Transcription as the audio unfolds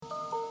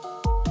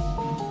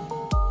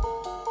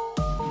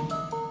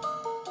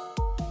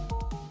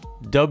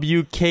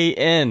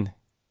WKN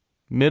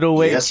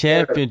middleweight Yes,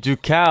 sir. champion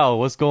Jucal.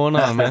 What's going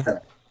on, man?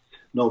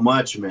 Not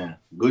much, man.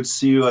 Good to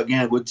see you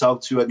again. Good to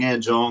talk to you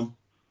again, John.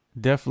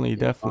 Definitely, Uh,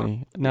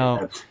 definitely. Now,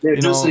 yeah, yeah,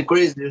 you just know,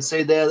 crazy. You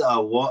say that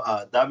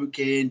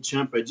WKN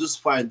champion.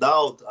 Just find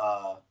out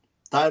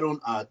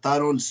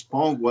Tyrone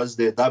Spong was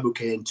the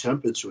WKN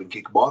champion in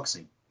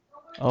kickboxing.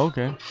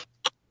 okay.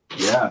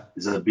 Yeah,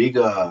 it's a big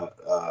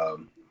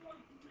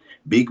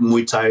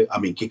Muay Thai. I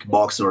mean,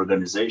 kickboxing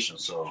organization.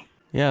 So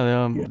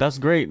Yeah, yeah, that's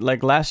great.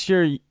 Like last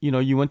year,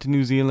 you went to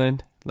New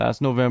Zealand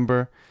last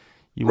November.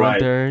 You went right,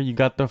 there, you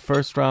got the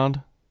first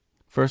round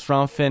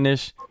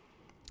finish,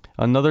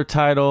 another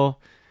title.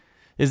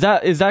 Is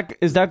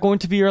that going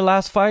to be your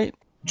last fight?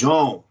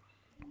 John.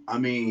 I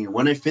mean,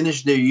 when I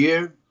finished the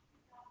year,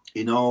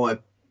 I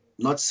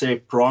not say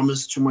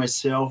promise to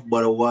myself,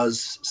 but it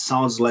was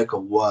sounds like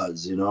it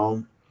was,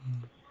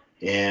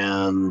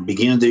 And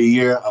beginning of the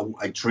year,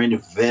 I trained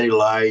very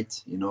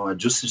light, I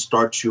just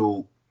start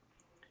to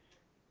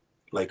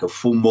like a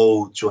full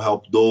mode to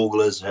help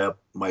Douglas, help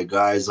my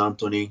guys,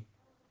 Anthony,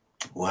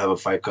 who have a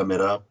fight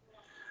coming up.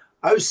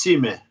 I will see,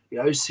 man.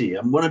 Yeah, I will see.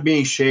 I'm gonna be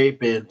in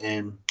shape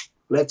and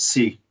let's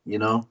see,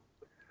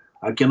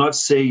 I cannot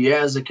say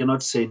yes, I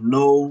cannot say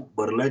no,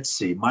 but let's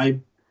see.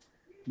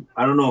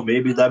 I don't know,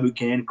 maybe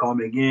WKN call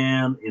me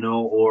again,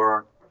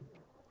 or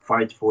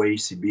fight for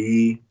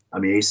ACB, I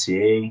mean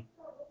ACA,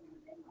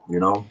 you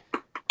know.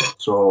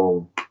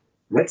 So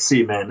let's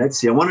see, man. Let's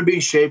see. I want to be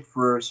in shape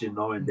first, and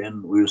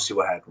then we'll see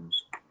what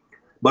happens.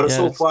 But Yeah,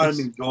 so it's far, I'm it's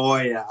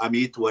enjoy. I'm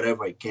eat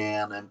whatever I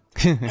can and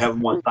have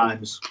more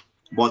times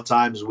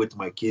with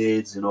my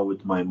kids,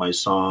 with my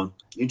son.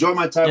 Enjoy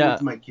my time yeah.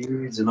 with my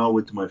kids,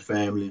 with my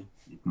family,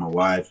 with my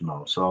wife,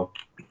 So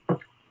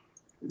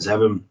it's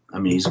having. I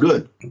mean, it's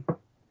good.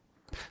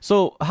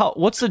 So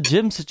what's the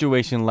gym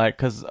situation like?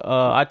 Cause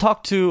I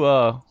talked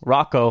to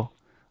Rocco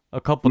a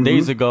couple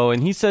days Hmm. ago,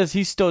 and he says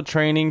he's still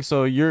training.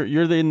 So you're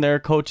in there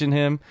coaching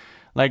him.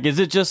 Like, is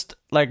it just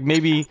like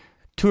maybe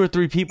two or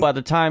three people at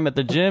a time at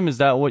the gym? Is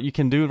that what you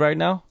can do right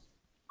now?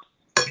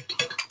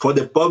 For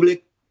the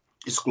public,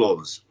 it's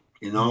closed,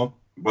 Mhm.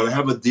 But I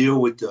have a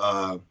deal with.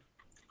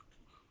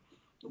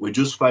 We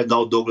just find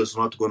out Douglas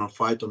not going to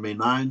fight on May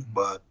 9,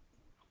 but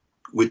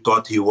we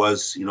thought he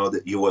was,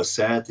 that he was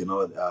set,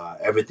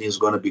 everything's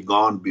going to be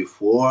gone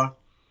before.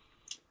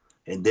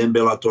 And then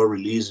Bellator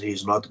release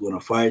he's not going to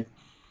fight.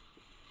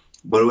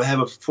 But we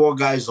have four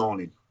guys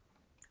only,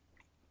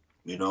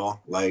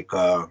 like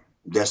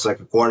that's like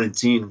a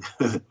quarantine.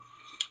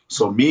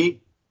 So me,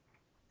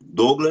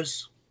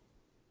 Douglas,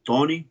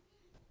 Tony,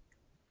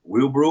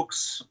 Will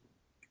Brooks,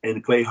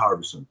 and Clay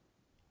Harbison.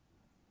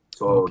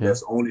 So Okay.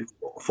 that's only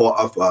four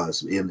of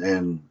us.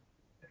 And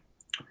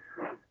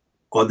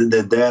other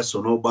than that,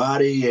 so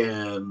nobody,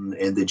 and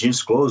the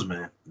gym's closed,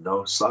 man.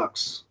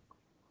 Sucks.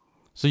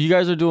 So you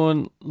guys are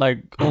doing like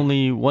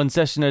only one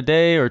session a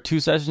day or two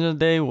sessions a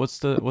day? What's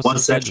the One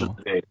session schedule?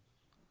 a day,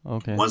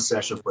 Okay. one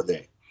session per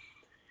day.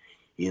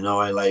 And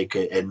like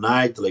at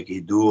night, like he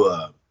do.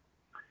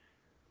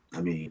 I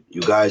mean,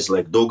 you guys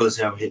like Douglas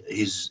have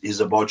he's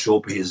about to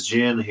open his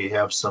gym. He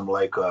have some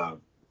like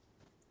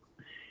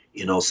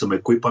some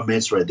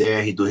equipments right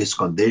there. He do his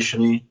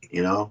conditioning.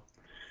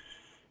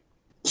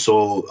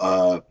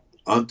 So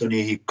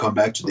Anthony he come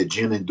back to the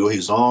gym and do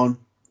his own,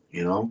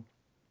 you know,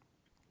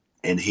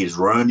 and he's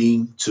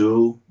running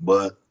too.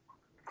 But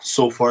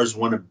so far it's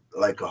one of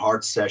like a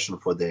hard session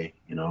for day.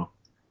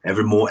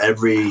 Every noon,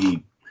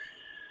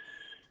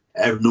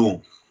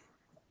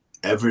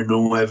 every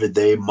noon, every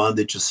day,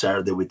 Monday to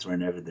Saturday, we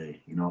train every day.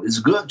 It's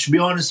good to be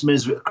honest, man.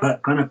 It's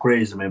kind of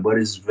crazy, man, but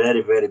it's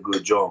very, very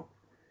good job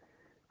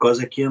because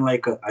I can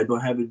I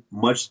don't have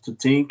much to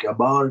think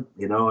about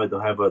it. I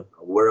don't have a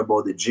worry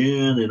about the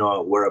gym. I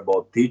worry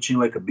about teaching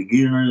like a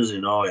beginners.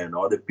 And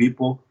other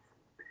people.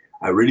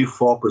 I really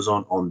focus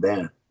on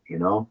that.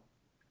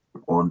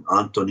 On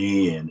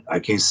Anthony, and I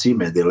can see,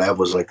 man, the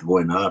levels like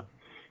going up.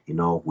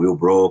 Will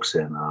Brooks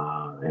and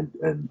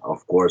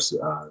of course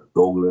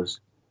Douglas.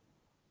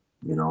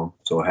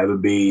 So have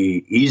it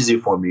be easy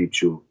for me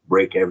to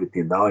break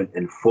everything down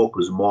and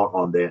focus more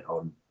on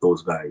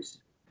those guys.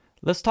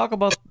 Let's talk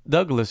about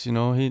Douglas.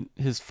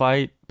 His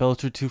fight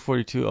Bellator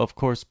 242, of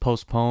course,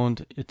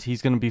 postponed.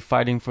 He's going to be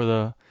fighting for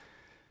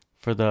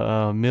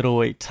the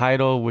middleweight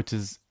title, which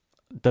is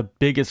the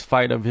biggest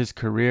fight of his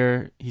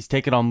career. He's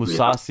taking on Yeah,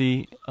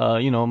 Musasi. yeah.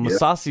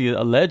 Musasi,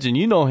 a legend.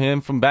 You know him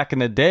from back in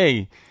the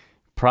day,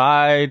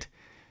 Pride.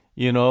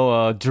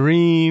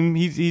 Dream.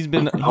 He's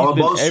been How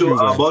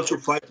everywhere. about you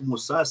fight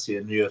Musasi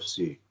in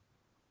UFC?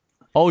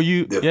 Oh,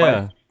 you The fight,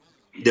 yeah.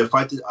 the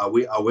fight. I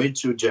went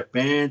to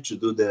Japan to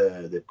do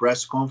the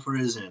press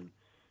conference,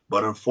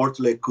 but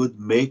unfortunately I couldn't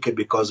make it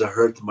because I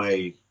hurt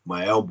my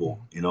elbow.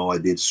 I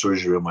did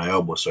surgery on my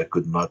elbow, so I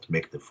could not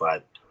make the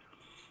fight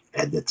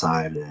at the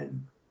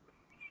time,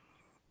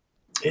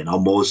 and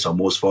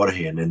almost fought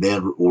him, and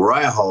then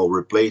Uriah Hall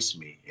replaced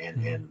me and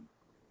Mhm.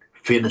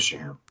 finished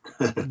him.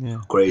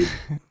 Yeah. Crazy.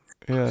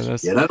 Yeah,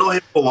 Yeah, and I know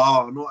him for a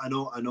while. I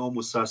know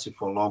Musasi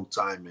for a long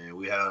time, man.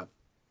 We have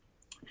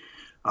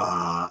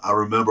I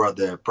remember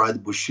the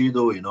Pride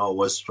Bushido,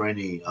 was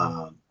training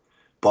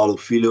Paulo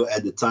Filho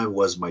at the time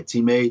was my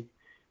teammate,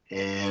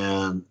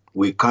 and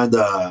we kind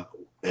of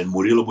and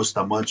Murilo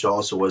Bustamante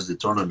also was the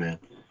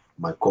tournament,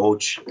 my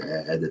coach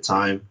at the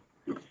time,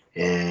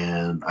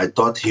 and I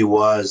thought he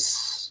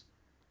was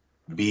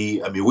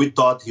be. I mean, we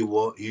thought he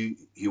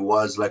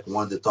was like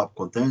one of the top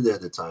contenders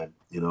at the time.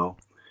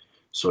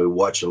 So we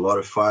watched a lot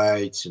of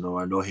fights.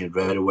 I know him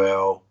very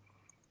well.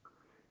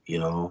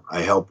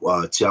 I helped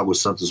Thiago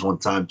Santos one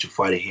time to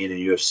fight him in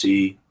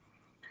UFC.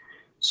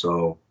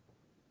 So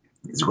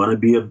it's gonna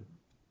be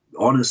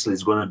honestly,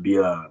 it's gonna be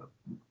a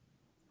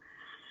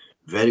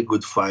very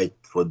good fight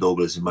for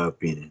Douglas, in my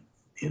opinion.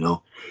 You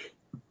know,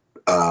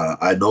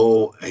 I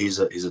know he's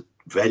a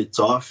very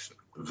tough,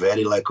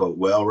 very like a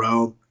well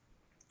round,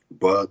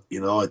 but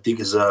I think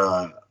it's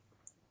a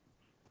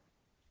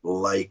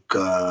like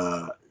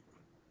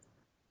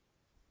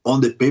on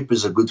the paper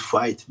is a good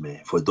fight,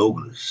 man, for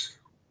Douglas.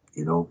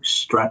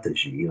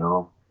 Strategy.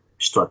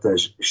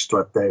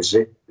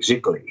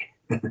 Strategically.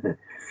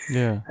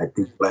 Yeah. I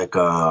think like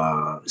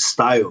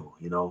style.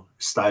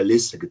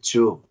 Stylistic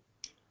too.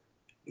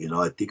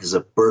 I think it's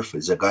a perfect.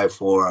 It's a guy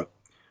for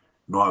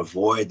no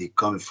avoid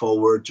coming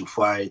forward to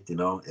fight.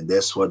 And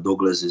that's what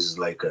Douglas is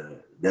like.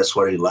 That's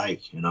what he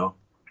like.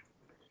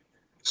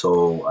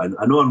 So I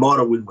know a lot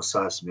of Will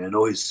Musasi, man. I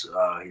know he's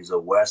a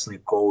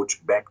wrestling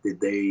coach back the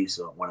days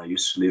when I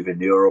used to live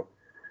in Europe.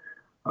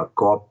 A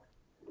cop.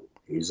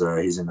 He's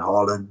in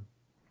Holland,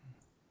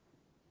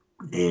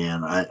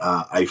 and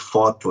I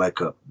fought like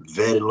a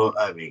very long.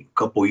 I mean, a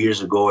couple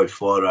years ago, I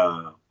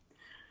fought.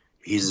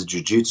 He's a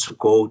jiu-jitsu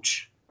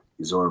coach.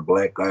 He's on a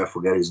black guy. I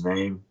forget his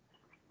name.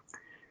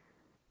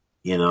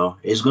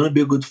 It's gonna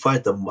be a good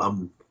fight.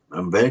 I'm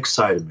very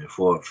excited, man,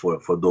 for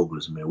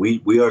Douglas, man.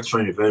 We are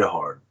training very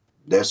hard.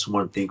 That's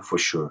one thing for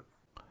sure.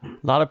 A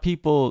lot of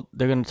people,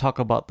 they're going to talk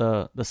about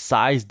the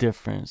size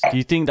difference. Do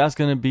you think that's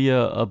going to be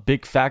a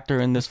big factor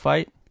in this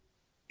fight?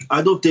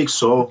 I don't think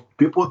so.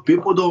 People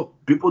don't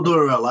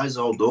realize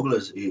how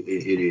Douglas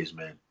it is,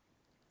 man.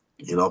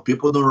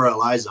 People don't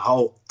realize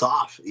how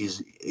tough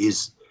is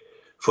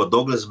for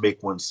Douglas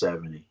make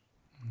 170.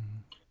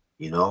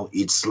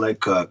 It's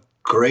like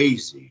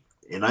crazy.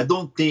 And I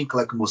don't think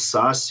like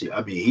Musasi.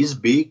 I mean, he's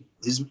big.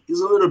 He's a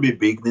little bit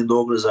big than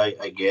Douglas. I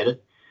get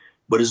it,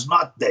 but it's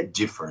not that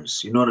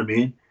difference. You know what I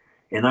mean?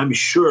 And I'm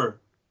sure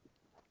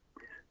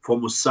for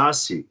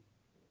Musasi,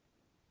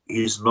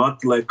 he's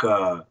not like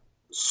a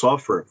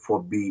suffer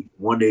for be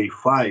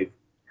 185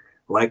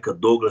 like a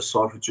Douglas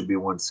suffer to be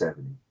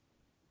 170.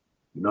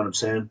 You know what I'm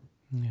saying?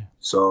 Yeah.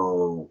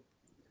 So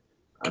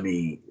I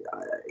mean,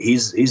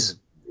 he's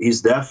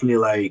definitely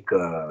like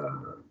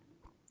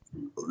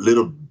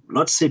little,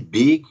 not say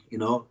big,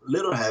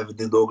 little heavy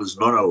than Douglas,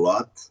 not a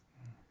lot.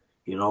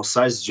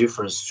 Size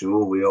difference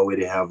too. We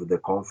already have the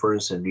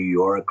conference in New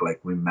York, like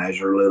we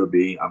measure a little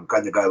bit. I'm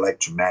kind of guy like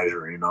to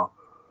measure.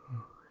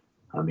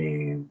 I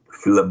mean,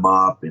 fill him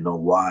up,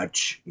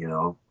 watch.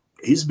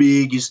 He's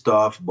big, he's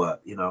tough,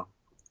 but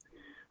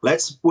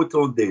let's put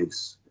on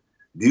this.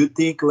 Do you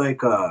think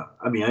like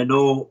I mean, I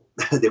know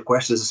the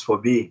question is for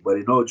me,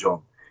 but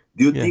John,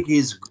 do you Yeah. think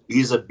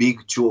he's a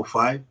big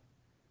 205,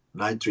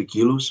 93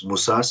 kilos,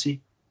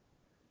 Musasi?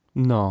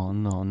 No,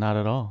 no, not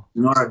at all.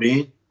 You know what I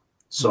mean? Yeah.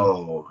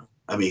 So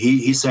I mean,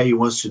 he said he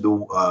wants to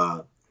do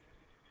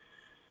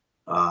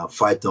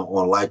fight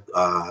on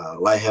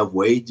light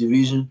heavyweight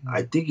division.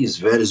 I think he's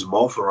very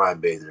small for Ryan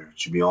Bader,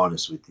 to be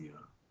honest with you.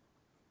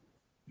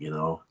 You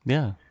know,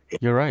 Yeah.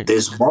 You're right. the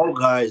small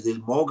guy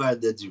in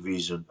that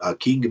division,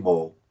 King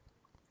Mo.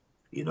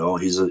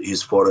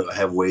 He's fought a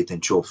heavyweight in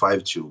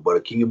 205 too,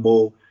 but King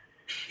Mo,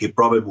 he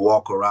probably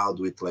walk around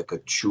with like a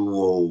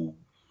 20.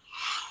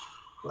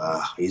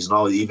 He's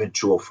not even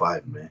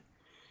 205, man.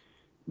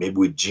 Maybe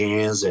with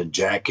jeans and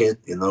jacket.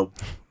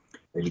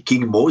 And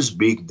King Mo is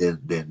big than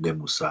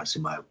Musasi,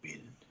 in my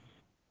opinion.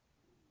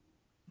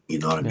 You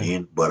know what I Yeah.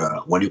 mean?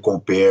 But when you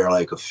compare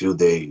like a Phil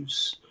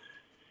Davis,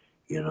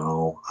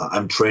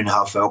 I'm training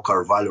Rafael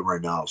Carvalho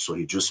right now, so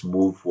he just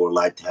moved for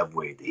light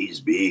heavyweight.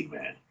 He's big,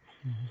 man.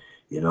 Mhm.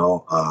 You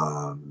know,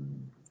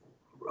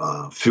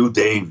 Phil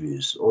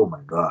Davis. Oh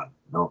my God,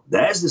 no,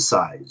 that's the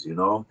size.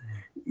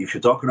 If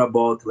you're talking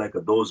about like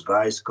those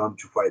guys come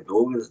to fight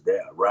Douglas,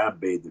 that Ryan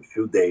Bader,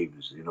 Phil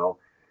Davis.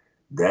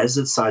 That's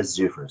the size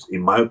difference,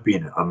 in my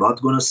opinion. I'm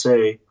not gonna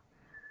say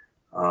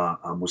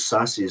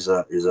Musasi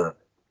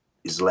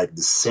is like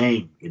the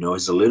same.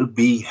 It's a little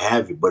bit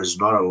heavy, but it's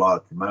not a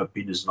lot. In my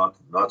opinion, it's not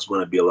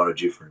going to be a lot of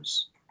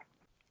difference.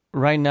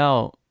 Right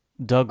now,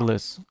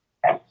 Douglas,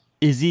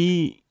 is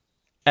he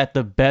at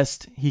the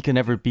best he can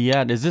ever be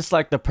at? Is this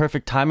like the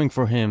perfect timing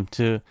for him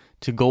to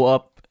go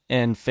up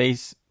and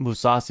face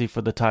Musasi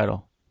for the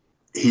title?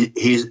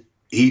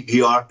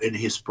 He are in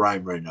his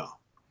prime right now.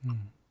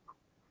 Mm.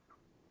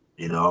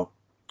 You know,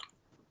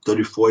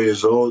 34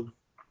 years old,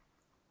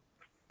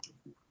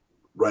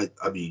 right?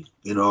 I mean,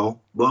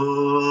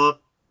 but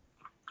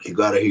he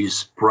got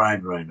his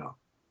prime right now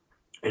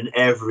in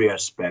every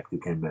aspect you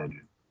can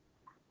imagine.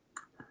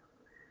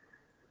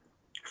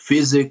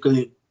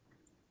 Physically,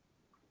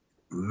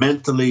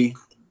 mentally,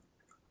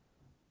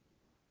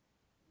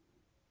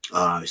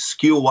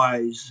 skill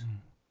wise,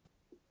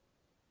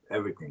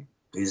 everything.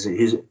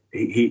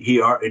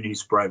 He are in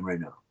his prime right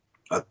now.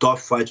 A top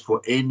fight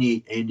for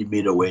any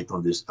middleweight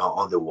on this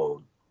on the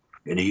world,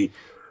 and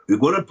we're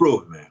gonna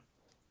prove, man.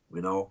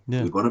 You know,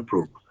 Yeah. we're gonna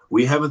prove.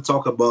 We haven't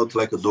talked about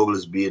like a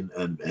Douglas being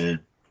and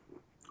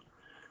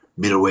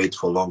middleweight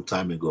for a long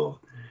time ago,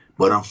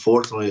 but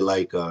unfortunately,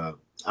 like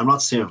I'm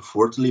not saying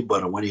unfortunately,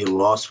 but when he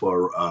lost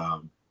for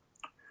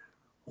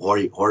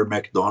Rory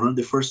McDonald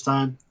the first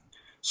time,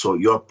 so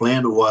your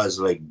plan was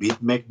like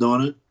beat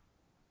McDonald,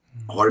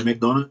 Rory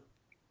McDonald,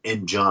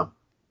 and jump.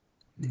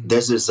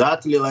 That's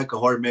exactly like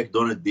Rory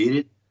McDonald did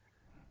it.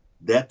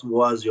 That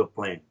was your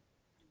plan.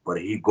 But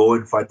he go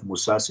and fight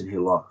Musasi and he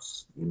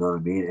lost. You know what I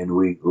mean? And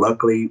we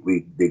luckily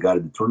they got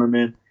in the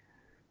tournament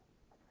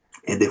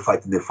and they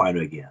fight in the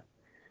final again.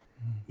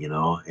 You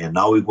know, and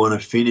now we're gonna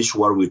finish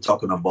what we are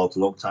talking about a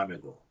long time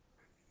ago.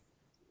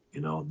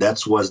 You know,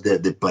 that was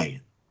the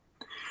plan.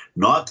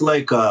 Not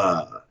like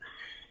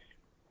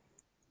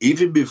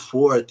even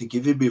before, I think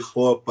even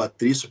before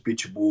Patricio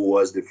Pitbull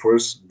was the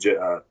first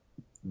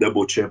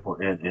double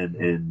champion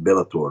in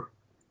Bellator.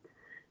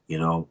 You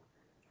know,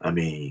 I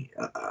mean,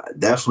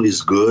 definitely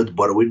is good,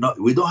 but we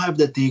don't have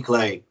the thing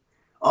like,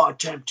 oh,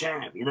 champ,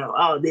 you know,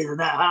 oh, this and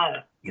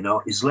that, you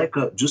know, it's like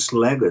a just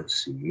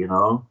legacy, you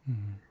know,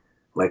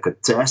 like a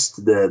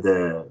test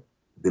the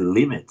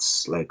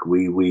limits, like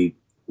we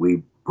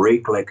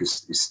break like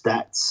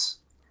stats,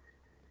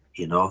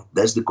 you know,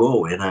 that's the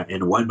goal,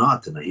 and why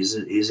not? And he's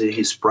in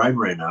his prime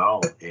right now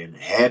and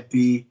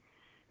happy,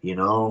 you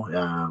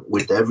know,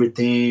 with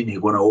everything. He's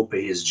gonna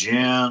open his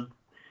gym,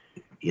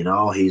 you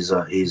know, he's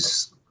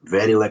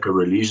very like a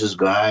religious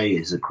guy.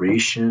 He's a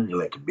Christian,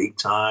 like big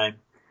time.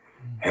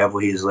 Have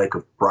his like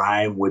a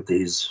prime with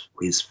his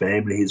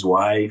family, his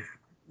wife.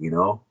 You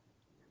know,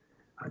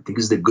 I think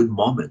it's the good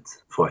moment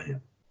for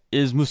him.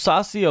 Is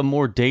Musasi a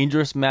more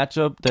dangerous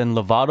matchup than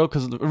Lovato?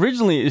 Because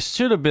originally it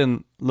should have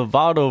been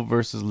Lovato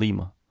versus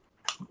Lima.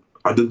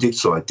 I don't think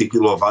so. I think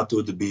Lovato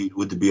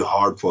would be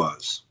hard for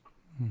us.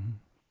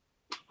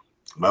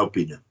 My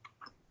opinion.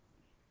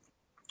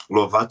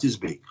 Lovato is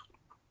big.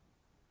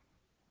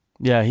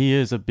 Yeah, he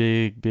is a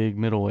big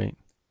middleweight.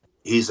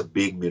 He's a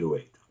big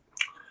middleweight.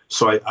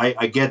 So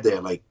I get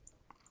there. Like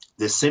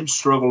the same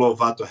struggle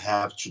Lovato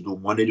have to do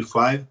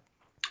 185,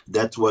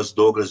 that was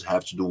Douglas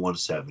have to do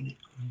 170.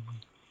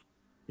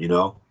 You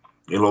know,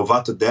 and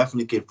Lovato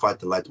definitely can fight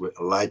the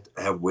light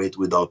heavyweight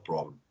without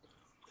problem.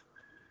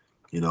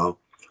 You know,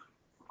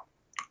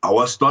 I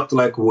was not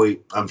like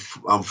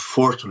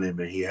unfortunately,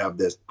 man, he have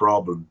this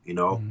problem. You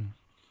know,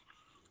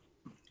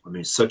 I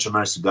mean, such a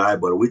nice guy,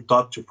 but we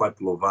thought to fight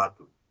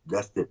Lovato.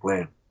 That's the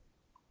plan.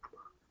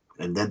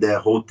 And then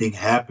that whole thing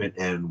happened,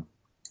 and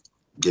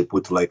they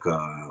put like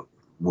a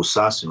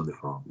Musasi on the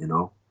front. You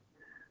know,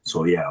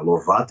 so yeah,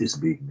 Lovato is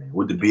big, man.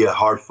 Would be a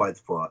hard fight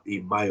for,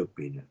 in my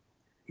opinion.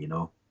 You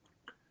know,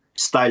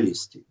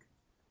 stylistic,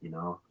 you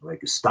know,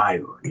 like a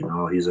style, you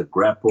know, he's a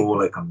grapple,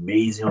 like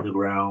amazing on the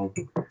ground.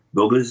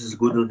 Douglas is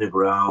good on the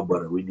ground,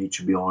 but we need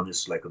to be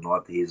honest, like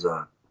not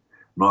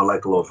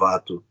like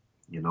Lovato,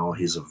 you know,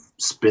 he's a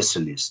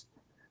specialist.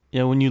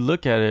 Yeah, when you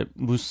look at it,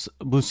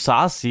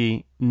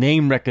 Musasi,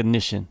 name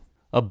recognition,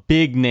 a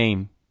big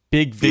name,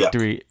 big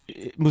victory.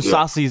 Yeah.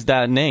 Musasi's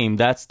that name.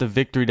 That's the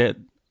victory that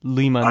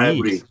Lima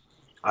needs.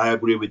 I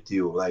agree with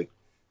you. Like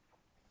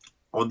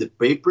on the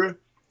paper,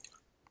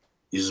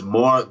 is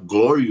more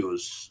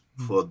glorious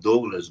for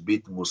Douglas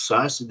beat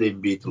Musasi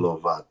than beat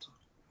Lovato.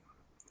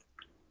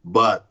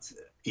 But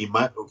in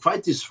my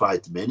fight is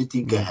fight, man.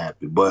 Anything can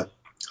happen. But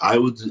I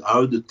would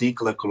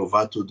think like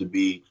Lovato would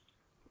be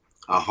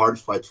a hard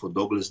fight for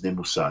Douglas than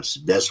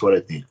Musasi. That's what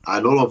I think. I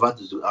know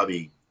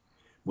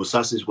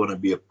Musasi is gonna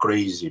be a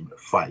crazy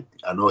fight.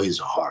 I know he's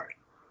hard.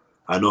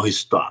 I know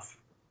he's tough.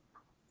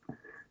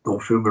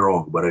 Don't feel me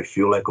wrong, but I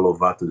feel like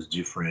Lovato is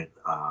different.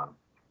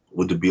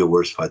 Would be a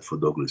worse fight for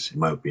Douglas, in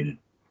my opinion.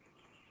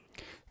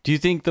 Do you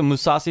think the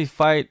Musasi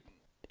fight,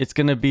 it's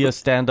going to be a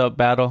stand-up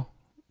battle?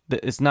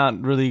 It's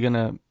not really going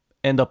to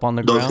end up on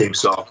the ground? Don't think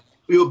so.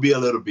 It will be a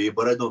little bit,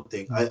 but I don't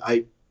think.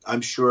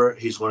 I'm sure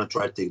he's going to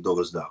try to take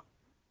Douglas down.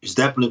 He's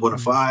definitely going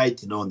to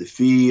fight, you know, on the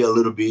feet a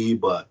little bit,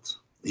 but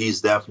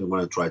he's definitely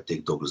going to try to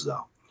take Douglas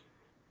down.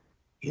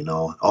 You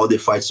know, all the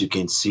fights you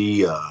can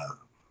see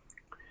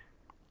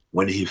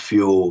when he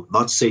feel,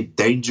 not say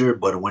danger,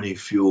 but when he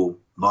feel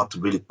not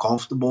really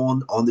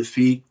comfortable on the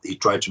feet, he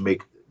tried to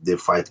make the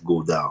fight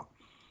go down.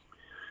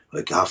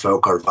 Like Rafael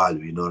Carvalho,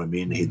 you know what I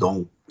mean? He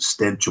don't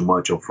stand too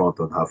much in front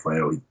of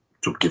Rafael. He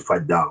took the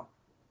fight down.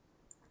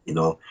 You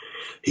know,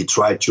 he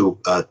tried to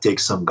take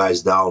some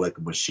guys down like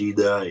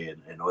Machida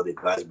and other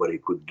guys, but he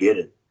could get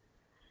it.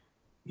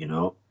 You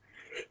know,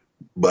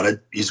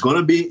 but it's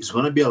gonna be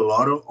a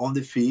lot on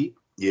the feet,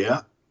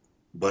 yeah.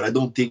 But I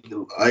don't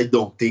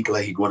think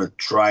like he's gonna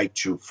try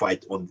to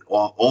fight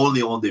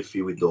only on the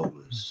feet with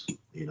Douglas.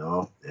 You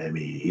know, I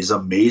mean, he's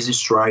amazing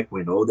strike.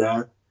 We know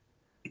that,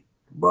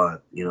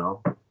 but you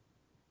know,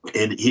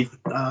 and if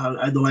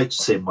I don't like to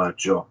say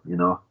much, Joe. You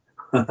know.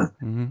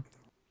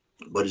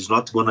 but it's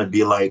not gonna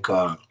be like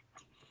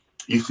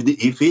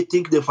if he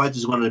think the fight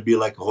is gonna be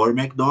like Rory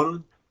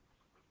McDonald,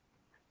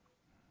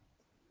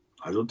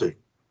 I don't think.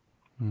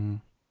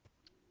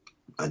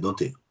 I don't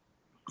think,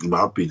 in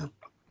my opinion.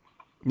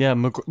 Yeah,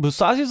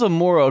 Mousasi's a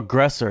more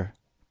aggressor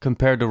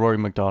compared to Rory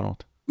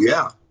McDonald.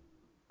 Yeah.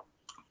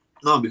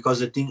 No,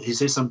 because I think he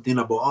said something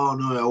about, oh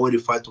no, I already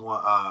fight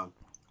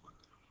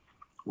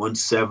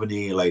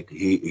 170. Like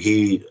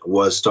he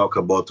was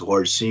talking about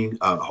Rory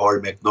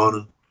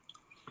McDonald,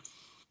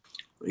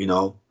 you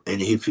know,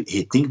 and he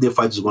think the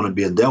fight is gonna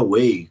be in that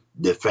way.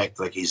 The fact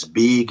like he's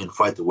big and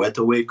fight the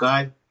welterweight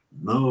guy.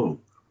 No,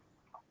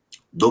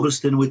 Douglas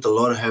stand with a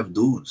lot of heavy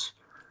dudes.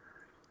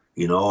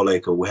 You know,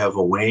 like we have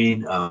a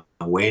Wayne.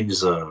 Wayne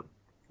is a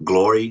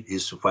Glory. He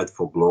used to fight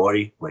for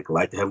Glory, like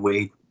light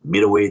heavyweight,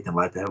 middleweight, and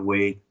light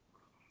heavyweight.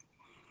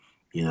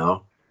 You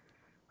know,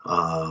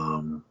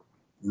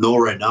 no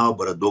right now,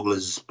 but Douglas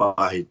is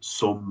sparred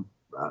some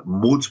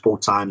multiple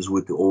times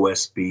with the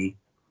OSP.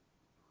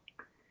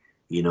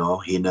 You know,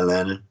 here in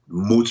Atlanta,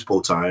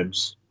 multiple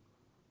times.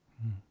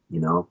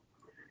 You know,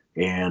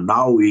 and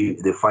now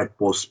the fight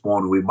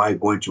postponed. We might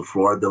go into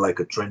Florida,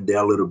 like a train there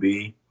a little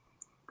bit.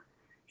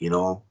 You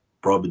know,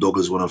 probably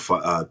Douglas gonna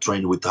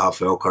train with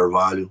Rafael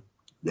Carvalho.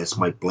 That's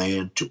my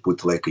plan, to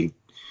put like a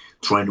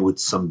train with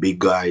some big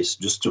guys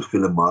just to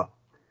fill him up.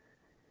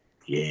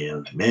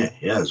 Yeah, man.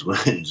 Yeah, it's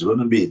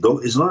gonna be.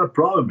 It's not a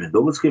problem, man.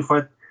 Douglas can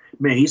fight.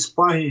 Man, he's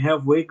sparring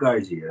halfway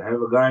guys here. I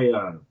have a guy,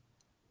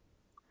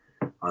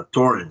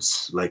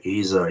 Torrance. Like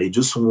he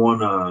just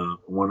won a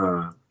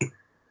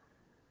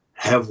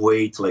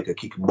heavyweight, like a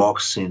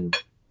kickboxing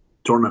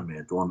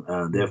tournament. On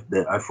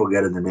I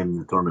forget the name of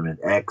the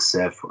tournament,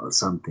 XF or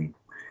something.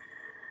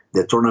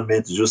 The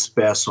tournament just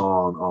passed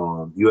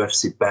on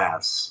UFC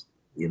Pass.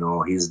 You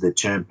know, he's the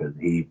champion.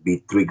 He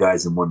beat 3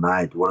 guys in one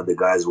night. One of the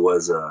guys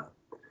was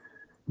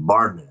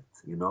Barnett.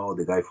 You know,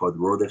 the guy for the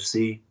Road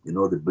FC. You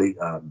know, the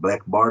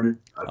Black Barnett.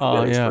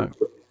 Oh yeah,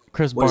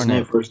 Chris Barnett. His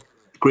name first?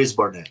 Chris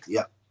Barnett.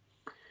 Yeah.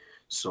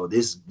 So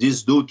this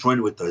dude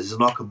trained with us. He's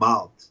knocked him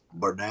out.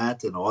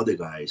 Barnett and all the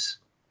guys.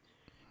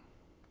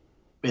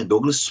 Man,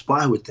 Douglas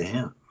sparred with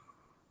him.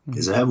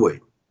 He's a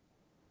heavyweight.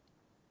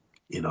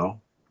 You know,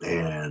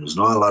 and there's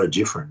not a lot of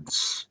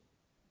difference.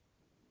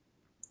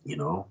 You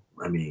know,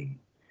 I mean,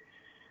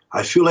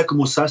 I feel like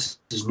Mousasi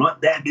is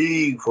not that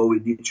big for we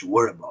need to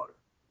worry about it.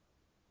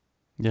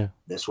 Yeah,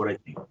 that's what I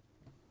think.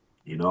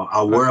 You know,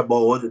 I worry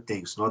about other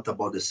things, not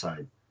about the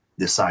size.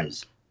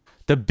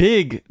 The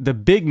big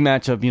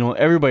matchup, you know,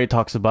 everybody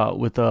talks about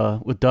with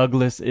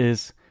Douglas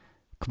is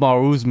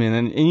Kamaru Usman,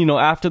 and you know,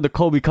 after the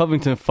Colby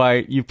Covington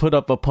fight, you put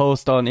up a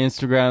post on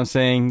Instagram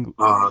saying,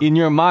 in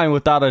your mind,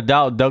 without a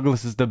doubt,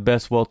 Douglas is the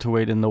best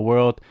welterweight in the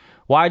world.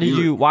 Why do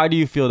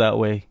you feel that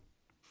way?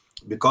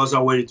 Because I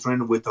already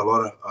trained with a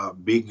lot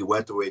of big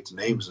welterweight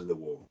names in the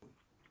world.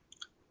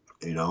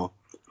 You know,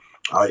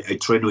 I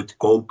trained with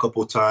Colby a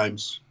couple of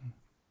times.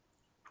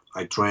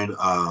 I trained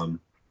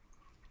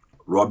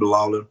Robbie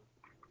Lawler.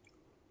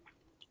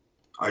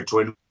 I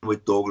train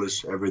with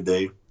Douglas every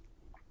day.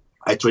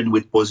 I train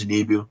with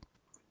Ponzinibbio.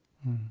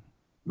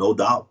 No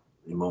doubt.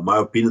 You know, my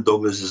opinion,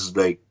 Douglas is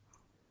like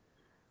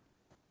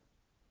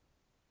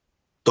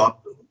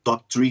top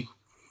 3.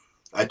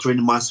 I trained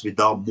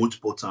Masvidal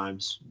multiple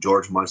times.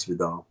 George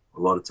Masvidal a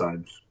lot of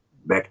times.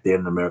 Back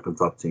then, American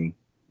top team.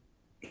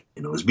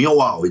 You know, it's been a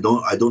while.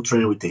 I don't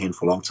train with him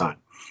for a long time,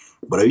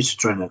 but I used to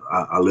train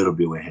a little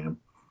bit with him.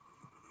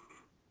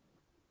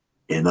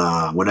 And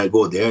when I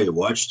go there, you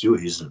watch too.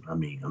 He's, I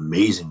mean,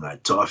 amazing guy,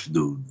 tough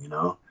dude. You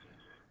know,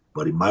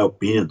 but in my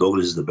opinion,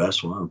 Douglas is the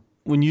best one.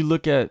 When you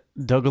look at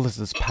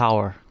Douglas's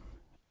power,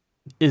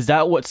 is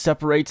that what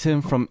separates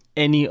him from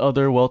any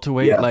other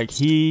welterweight? Yes. Like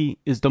he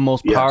is the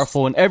most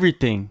powerful in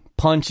everything.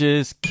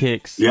 Punches,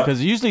 kicks.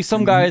 Because usually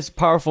some guys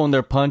powerful in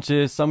their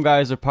punches, some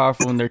guys are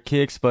powerful in their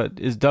kicks, but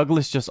is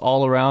Douglas just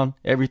all around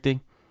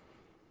everything?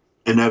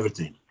 In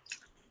everything.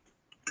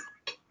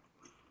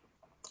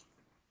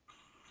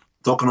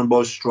 Talking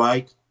about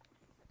strike,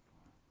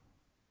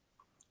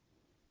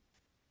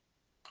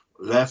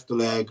 left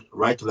leg,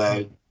 right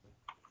leg.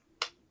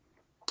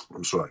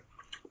 I'm sorry.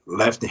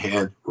 Left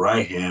hand,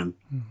 right hand,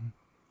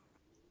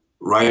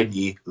 right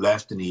knee,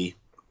 left knee.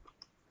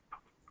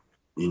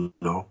 You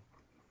know,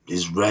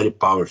 is very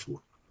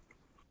powerful.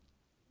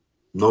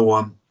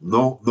 No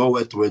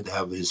welterweight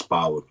have his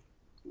power.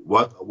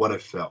 What I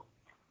felt.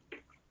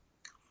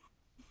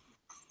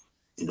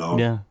 You know.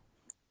 Yeah.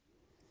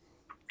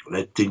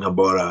 Let's think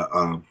about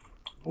a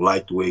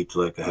lightweight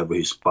like have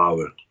his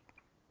power.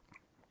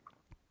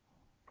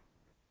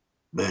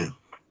 Man.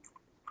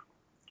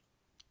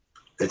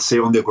 Let's say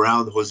on the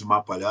ground,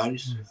 Rosimar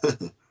Palhares.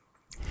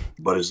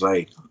 But it's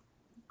like,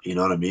 you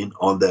know what I mean?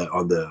 On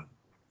the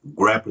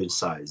grappling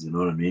side, you know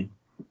what I mean?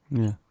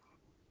 Yeah.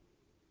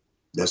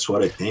 That's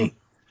what I think.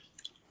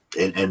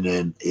 And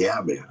then,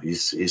 yeah, man,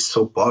 it's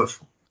so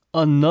powerful.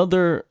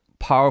 Another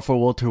powerful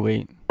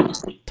welterweight,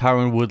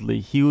 Tyron Woodley.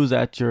 He was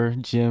at your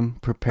gym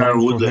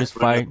preparing for his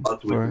fight.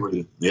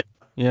 For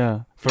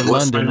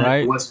London,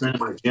 right? He was training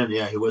my gym.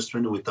 Yeah, he was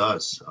training with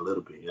us a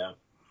little bit. Yeah.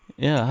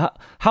 Yeah.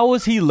 How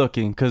was he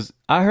looking? Because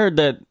I heard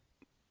that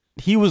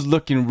he was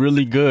looking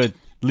really good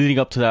leading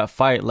up to that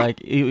fight.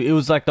 Like it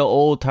was like the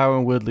old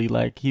Tyron Woodley.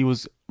 Like he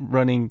was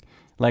running,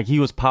 like he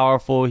was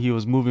powerful. He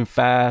was moving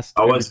fast.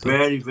 I was Everything.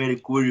 very, very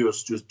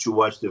curious to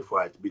watch the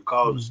fight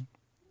because Mhm.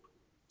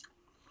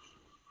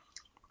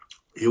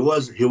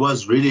 he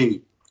was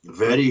really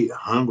very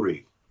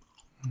hungry.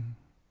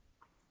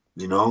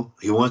 You know,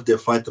 he wants the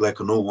fight like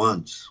no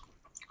one's.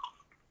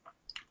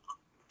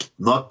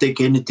 Not take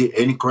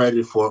any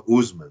credit for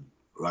Usman,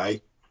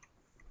 right?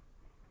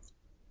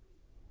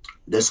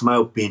 That's my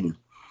opinion.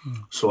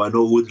 So I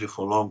know Woodley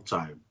for a long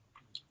time.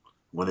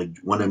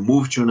 When I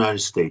moved to United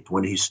States,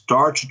 when he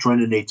started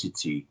training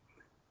ATT,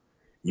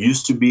 we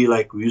used to be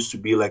like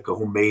a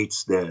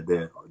roommates.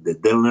 The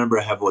Dan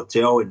Lambert have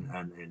hotel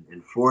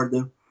in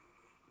Florida,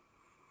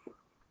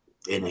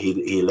 and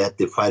he let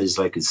the fighters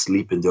like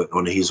sleep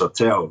on his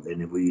hotel,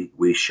 and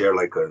we share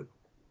like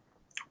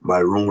my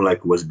room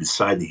like was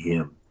beside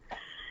him.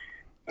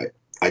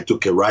 I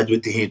took a ride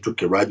with him. He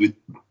took a ride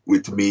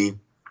with me.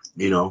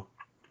 You know,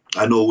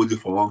 I know Woody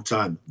for a long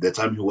time. That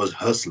time he was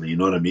hustling. You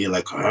know what I mean?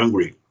 Like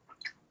hungry.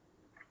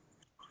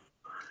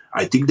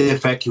 I think the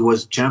fact he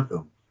was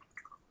champion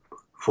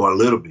for a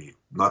little bit,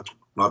 not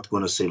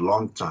gonna say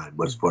long time,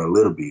 but for a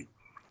little bit.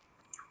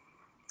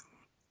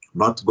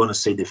 Not gonna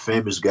say the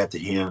famous got to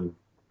him,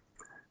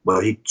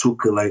 but he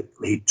took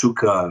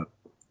the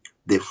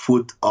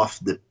foot off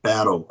the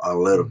pedal a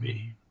little bit.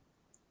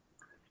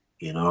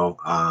 You know,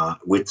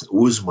 with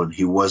Usman,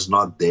 he was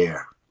not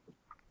there.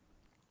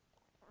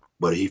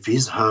 But if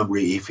he's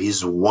hungry, if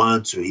he's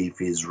want to, if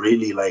he's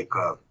really like,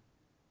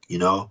 you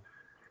know,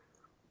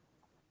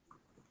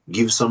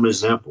 give some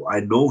example.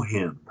 I know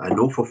him. I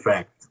know for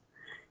fact.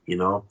 You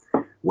know,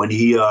 when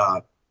he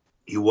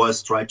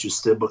was trying to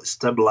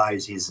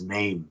stabilize his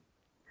name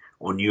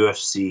on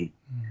UFC,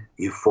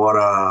 he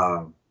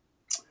fought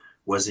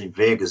was in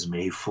Vegas,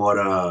 man. He fought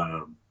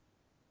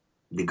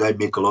the guy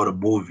make a lot of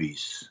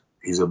movies.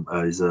 He's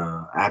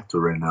a actor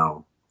right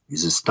now.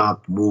 He's a stunt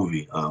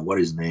movie. What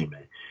is his name,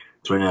 man?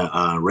 Trainer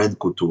Red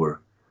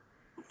Couture.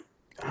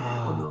 Hold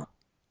Ah, on.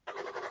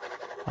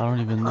 I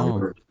don't even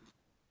know.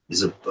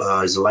 He's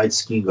a light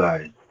skinned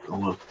guy.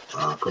 Come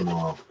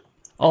on.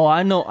 Oh,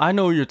 I know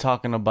who you're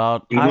talking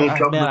about. You know,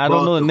 talking Man, I don't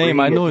about know the name.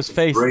 Ray. I I know think his it's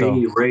face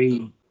though.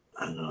 Ray.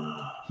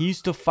 He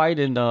used to fight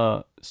in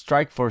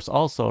Strike Force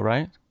also,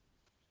 right?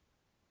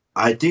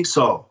 I think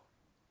so.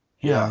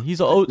 Yeah, Yeah, I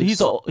think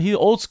so. he's an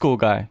old school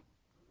guy.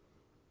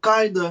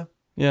 Kinda,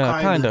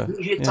 Yeah, kinda.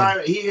 kinda. He Yeah.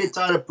 retired. He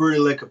retired pretty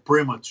like a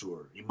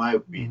premature, in my Mm.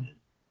 opinion.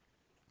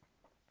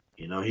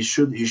 You know, he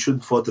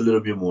should fought a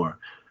little bit more.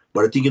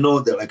 But I think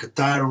that like a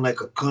Tyron,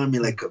 like a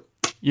coming, like a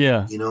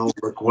Yeah.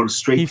 like one He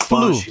straight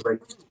punch. flew.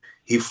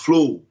 He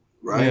flew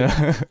right.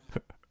 Yeah.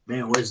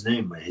 Man, what's his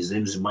name? Man, his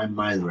name is in my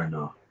mind right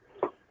now.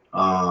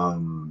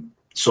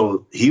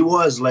 So he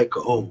was like,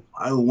 oh,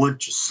 I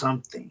want you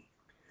something.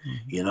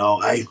 You know,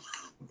 I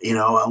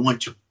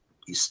want you.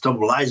 He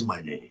stabilized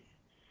my name.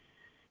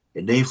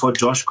 And then for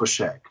Josh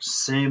Koscheck,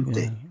 same Yeah.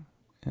 thing.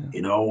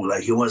 Yeah.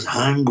 Like he was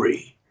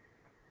hungry.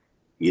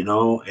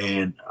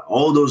 And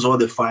all those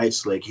other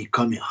fights, like he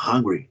coming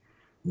hungry.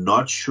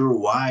 Not sure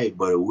why,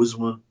 but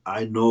Usman,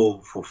 I know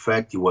for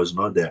fact he was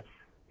not there.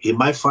 He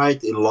might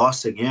fight and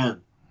lost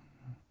again,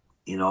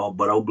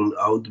 but I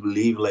would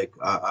believe like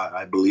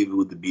I believe it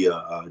would be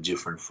a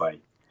different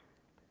fight.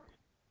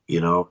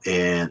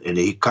 And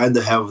he kind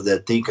of have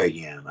that thing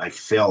again. I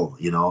felt,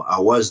 I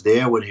was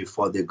there when he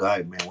fought the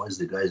guy. Man, what's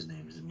the guy's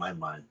name? It's in my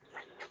mind.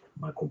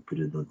 My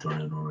computer don't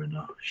turn it on right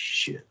now.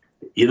 Shit.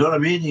 You know what I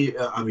mean?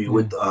 Yeah.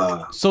 With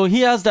So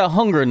he has that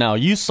hunger now.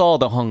 You saw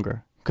the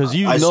hunger because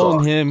you've I known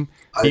saw him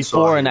I saw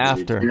before and him in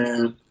the after.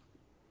 gym.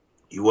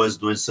 He was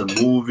doing some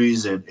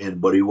movies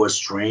but he was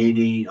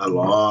training a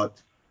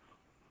lot.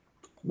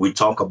 We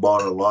talk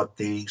about a lot of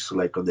things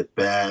like on the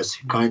past.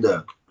 He kind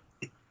of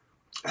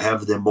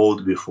have the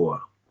mold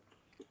before.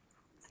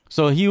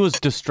 So he was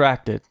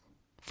distracted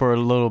for a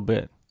little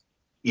bit.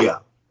 Yeah.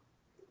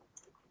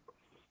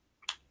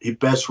 He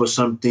passed for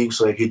some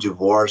things like he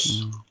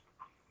divorced. Mm.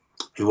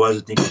 He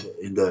was, I think,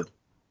 in the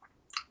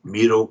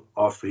middle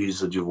of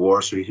his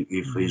divorce with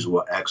his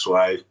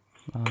ex-wife,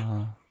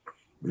 Uh,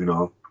 you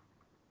know.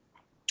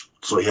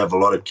 So he have a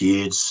lot of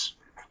kids.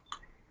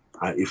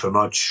 If I'm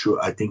not sure,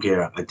 I think he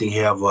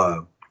have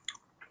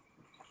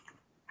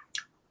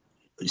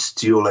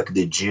still like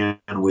the gene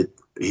with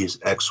his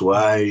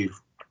ex-wife.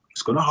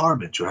 It's gonna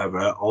harm it to have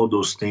all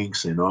those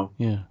things.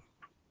 yeah.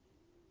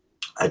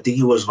 I think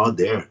he was not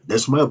there.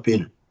 That's my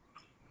opinion.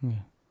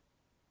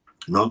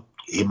 Yeah.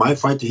 He might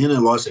fight him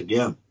and lost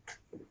again.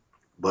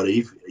 But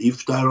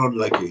if Tyron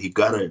like he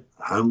got it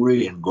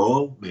hungry and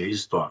go, man,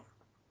 he's tough.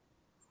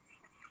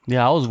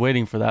 Yeah, I was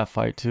waiting for that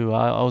fight too.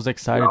 I was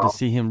excited to No,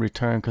 see him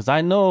return because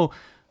I know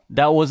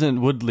that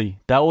wasn't Woodley.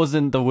 That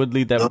wasn't the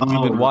Woodley that no,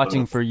 we've been no.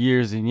 watching for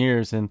years and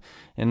years. And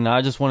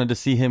I just wanted to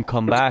see him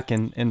come back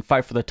and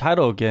fight for the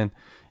title again.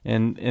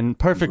 and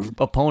perfect Mhm.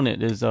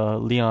 opponent is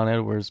Leon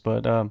Edwards.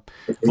 But I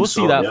think we'll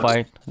see so. that Yeah.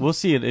 fight. We'll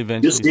see it You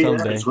eventually see, yeah,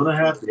 it's someday. gonna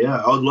happen. Yeah,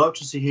 I would love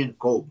to see him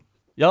Kobe.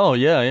 Oh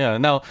yeah, yeah.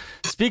 Now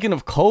speaking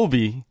of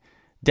Kobe,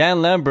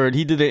 Dan Lambert,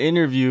 he did an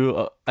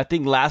interview I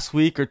think last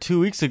week or 2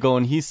 weeks ago,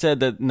 and he said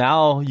that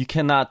now you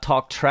cannot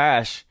talk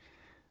trash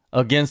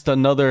against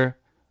another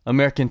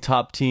American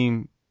top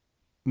team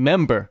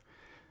member.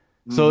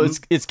 So Hmm.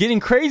 it's getting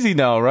crazy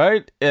now,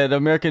 right? At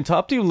American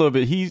Top Team a little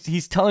bit.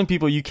 He's telling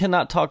people you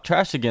cannot talk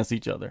trash against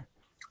each other.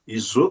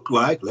 It's look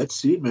like. Let's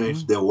see, man, if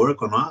Mm. they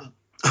work or not.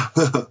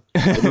 I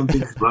don't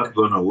think it's not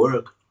gonna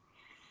work.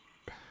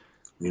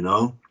 You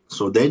know.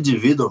 So the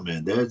individual,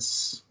 man,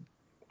 that's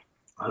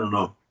I don't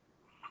know.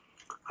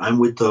 I'm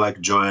with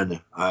like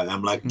Joanna.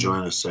 I'm like Mm.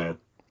 Joanna said.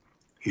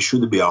 He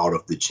should be out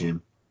of the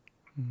team.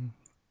 Mm.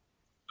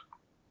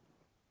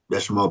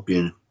 That's my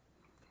opinion.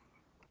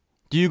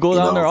 Do you go You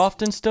down know. there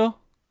often still?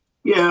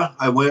 Yeah,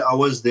 I went. I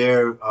was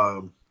there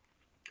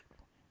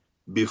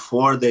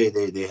before they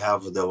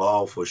have the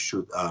law for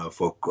shoot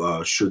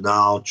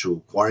down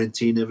to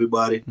quarantine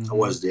everybody. I Hmm.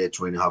 was there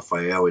training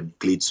Rafael and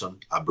Clitson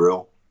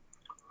Abreu.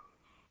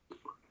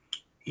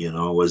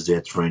 I was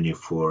there training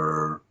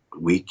for a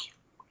week.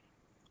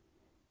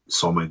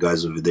 Saw my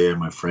guys over there,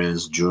 my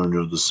friends,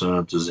 Junior Dos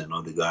Santos and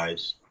other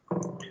guys.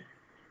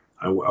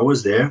 I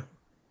was there.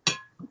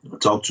 I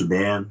talked to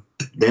Dan.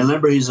 Dan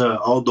Lambert, he's a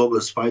all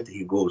Douglas fighter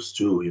he goes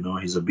to.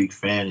 He's a big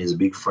fan. He's a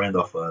big friend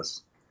of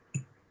us.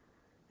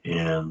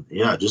 And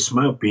yeah, just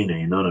my opinion.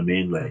 You know what I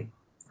mean? Like,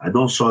 I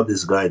don't saw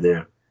this guy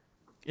there.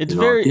 I It's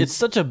think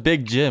such a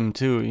big gym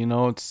too.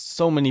 It's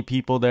so many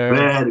people there.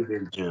 very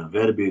big gym,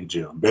 very big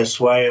gym. That's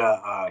why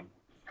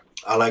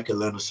I like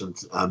Atlanta.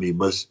 I mean,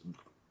 but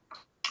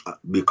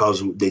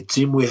because the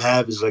team we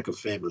have is like a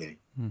family.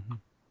 Hmm.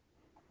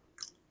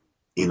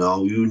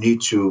 You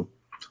need to.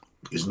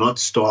 It's not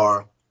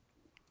star.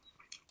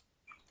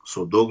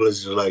 So Douglas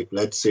is like,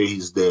 let's say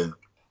he's the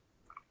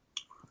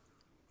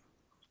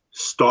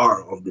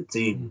star of the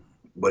team,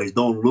 but he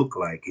don't look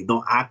like, he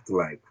don't act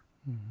like.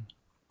 Hmm.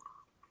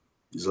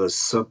 He's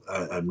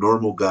a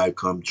normal guy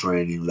come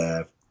training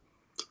left.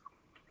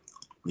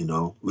 We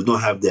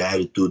don't have the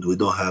attitude. We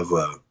don't have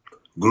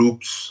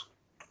groups.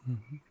 Hmm.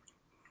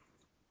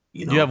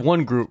 You You have know,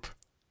 one group.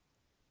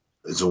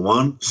 it's a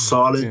one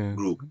solid Yeah,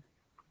 group.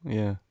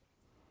 yeah,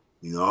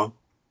 You know,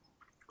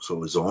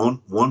 so it's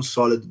one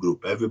solid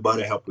group.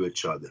 Everybody help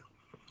each other.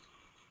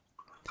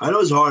 I know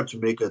it's hard to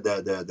make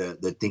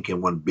that think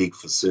in one big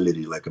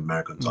facility like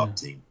American yeah. Top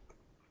Team.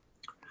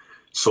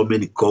 So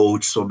many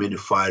coaches, so many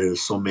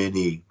fighters, so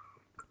many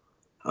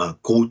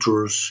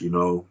cultures.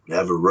 You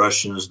have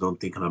Russians. Don't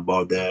thinking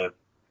about that.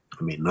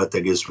 I mean, not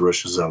against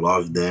Russians. I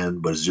love them,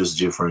 but it's just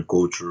different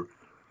culture.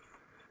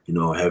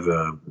 Have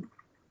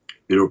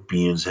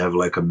Europeans, have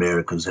like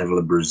Americans, have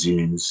like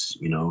Brazilians.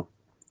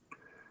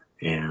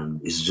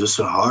 And it's just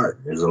so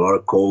hard. There's a lot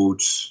of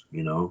codes.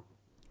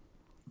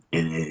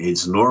 And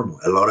it's normal.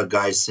 A lot of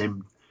guys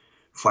same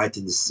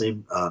fighting the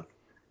same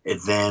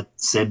event,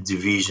 same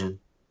division.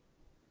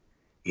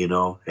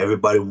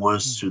 Everybody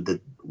wants to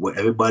the.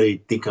 Everybody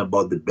thinking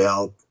about the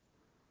belt.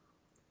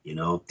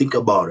 Think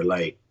about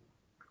it.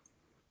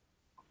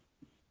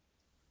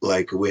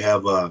 Like we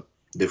have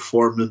the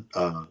foreman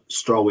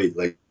strawweight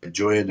like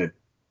Joanna,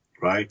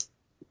 right?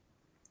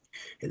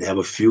 And they have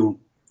a few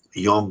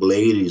young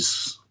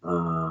ladies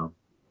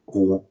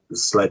who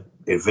it's like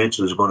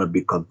eventually is going to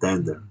be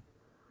contender, Mhm.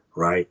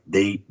 right?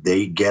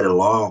 They get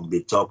along,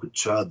 they talk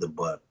each other,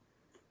 but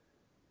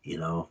you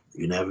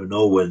never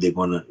know when they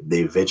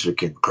eventually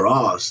can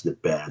cross the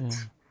Yeah.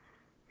 path.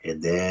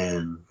 And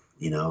then,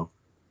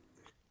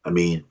 I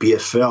mean,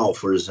 PFL,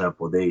 for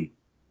example, they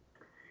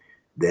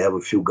have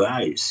a few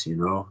guys,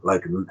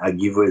 like I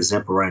give you an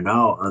example right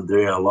now.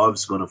 Andrea Love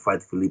is going to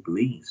fight Felipe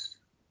Lins.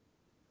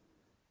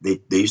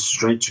 They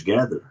train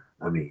together.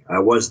 I mean, I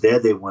was there.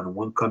 They won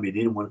one coming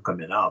in, one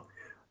coming out.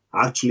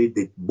 Actually,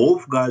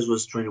 both guys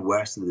was training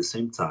West at the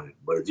same time,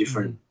 but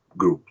different Mhm.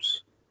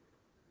 groups,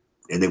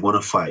 and they want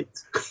to fight.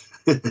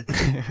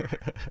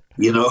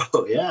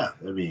 Yeah.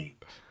 I mean,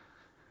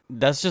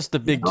 That's just the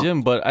you big know,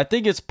 gym, but I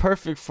think it's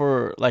perfect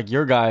for like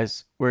your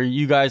guys, where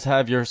you guys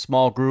have your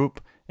small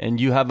group and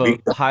you have a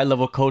big time. high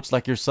level coach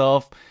like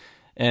yourself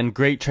and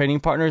great training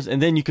partners,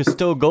 and then you could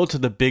still go to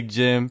the big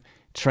gym,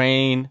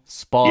 train, Yeah,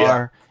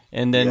 spar,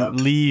 and yeah.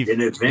 then leave,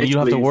 And and you don't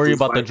have eventually, to if worry you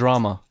about the fight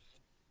drama.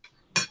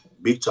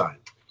 big time.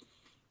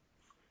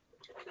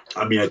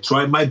 I mean, I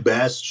try my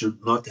best to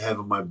not have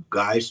my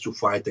guys to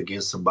fight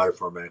against somebody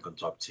from American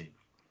Top Team.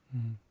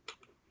 Mhm.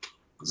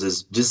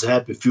 This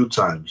happened a few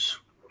times,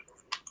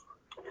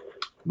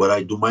 but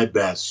I do my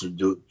best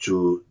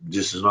to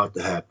this is not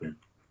to happen.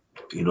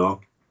 You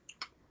know,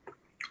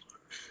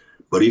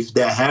 but if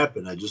that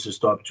happen, I just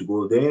stop to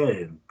go there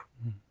and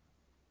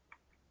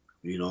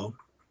you know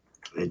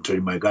and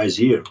train my guys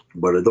here.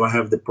 But I don't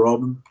have the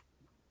problem.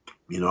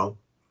 You know,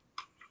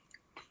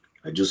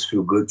 I just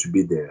feel good to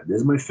be there. This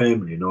is my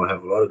family. I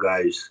have a lot of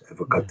guys. I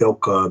have a Yeah. Cartel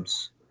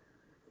Cubs.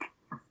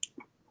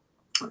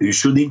 You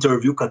should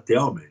interview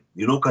Cartel, man.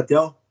 You know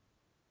Cartel?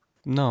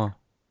 No.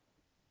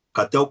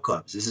 Cattell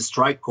Cups. This is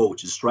strike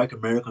coach. He's strike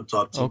American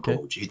top team Okay.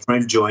 coach. He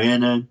trained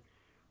Joanna.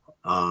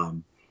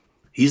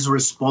 He's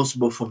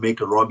responsible for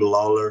making Robbie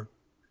Lawler,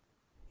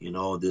 you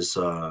know, this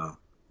guy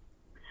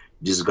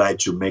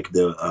to make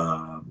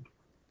the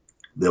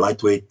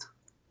lightweight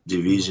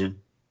division.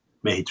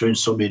 Man, he trained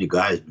so many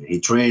guys. Man.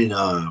 He trained.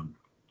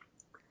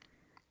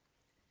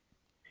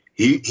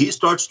 He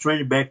starts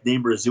training back then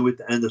in Brazil with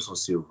Anderson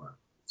Silva.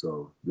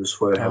 So just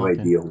for you to have an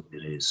idea who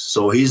it is.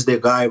 So he's the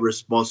guy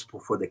responsible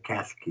for the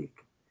calf kick.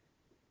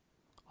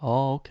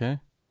 Oh, okay.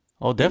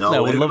 Oh, definitely. I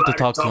would love to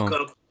talk to him.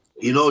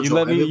 You know,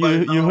 John,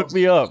 you hook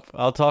me up.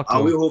 I'll talk to him.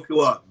 I will hook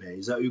you up,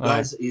 man. You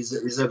guys, he's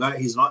a guy.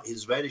 He's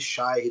very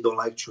shy. He don't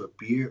like to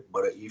appear.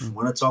 But if you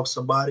want to talk to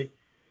somebody,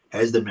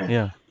 he's the man.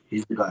 Yeah,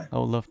 he's the guy. I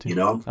would love to. You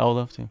know, I would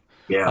love to.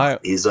 Yeah, all right.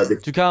 He's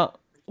to count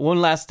one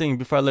last thing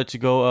before I let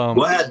you go.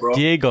 Go ahead, bro.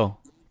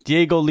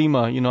 Diego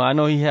Lima. You know, I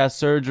know he has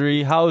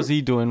surgery. How is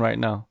he doing right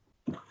now?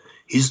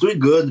 He's doing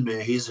good, man.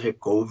 He's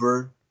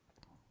recovered.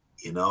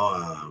 You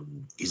know,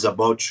 he's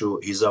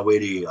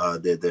already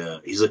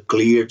he's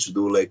clear to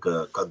do like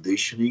a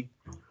conditioning.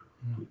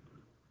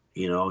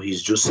 You know,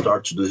 he's just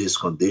start to do his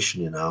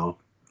conditioning now.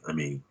 I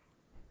mean,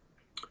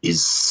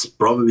 he's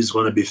probably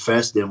going to be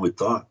faster than we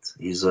thought.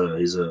 I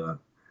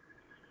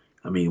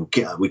mean,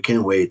 we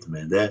can't wait,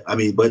 man.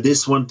 But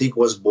this one thing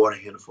was born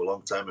him for a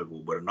long time ago.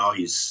 But now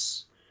he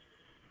said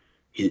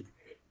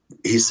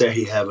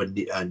he have a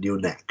new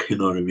neck. You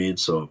know what I mean?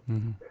 So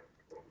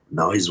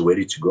now he's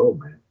ready to go,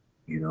 man.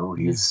 You know,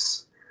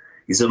 he's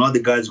another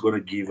guy who's gonna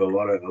give a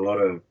lot of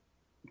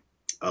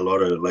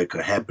like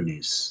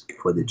happiness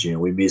for the gym.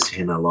 We miss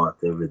him a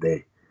lot every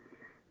day.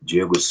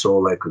 Diego's so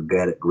like a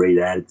great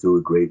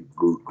attitude,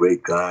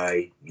 great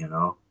guy. You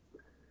know.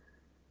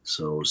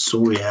 So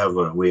soon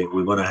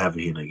we're gonna have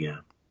him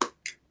again.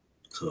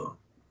 So.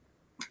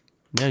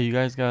 Yeah, you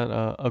guys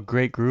got a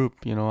great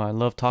group. You know, I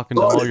love talking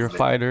to all your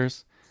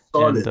fighters.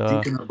 Solid.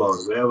 Thinking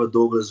about it. We have a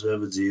Douglas, we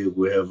have a Diego,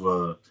 we have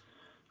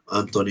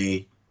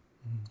Anthony.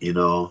 You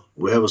know,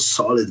 we have a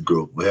solid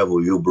group. We have a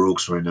Will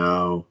Brooks right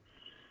now.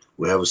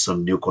 We have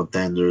some new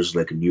contenders,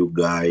 like new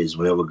guys.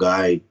 We have a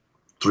guy,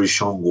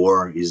 Trishawn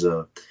Gore. He's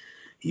a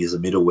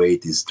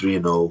middleweight. He's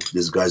 3-0.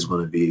 This guy's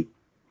gonna be,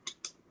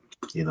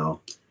 you know,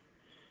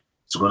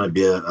 it's gonna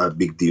be a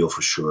big deal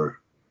for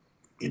sure.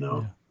 You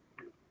know,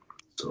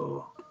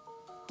 so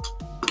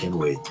can't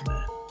wait,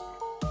 man.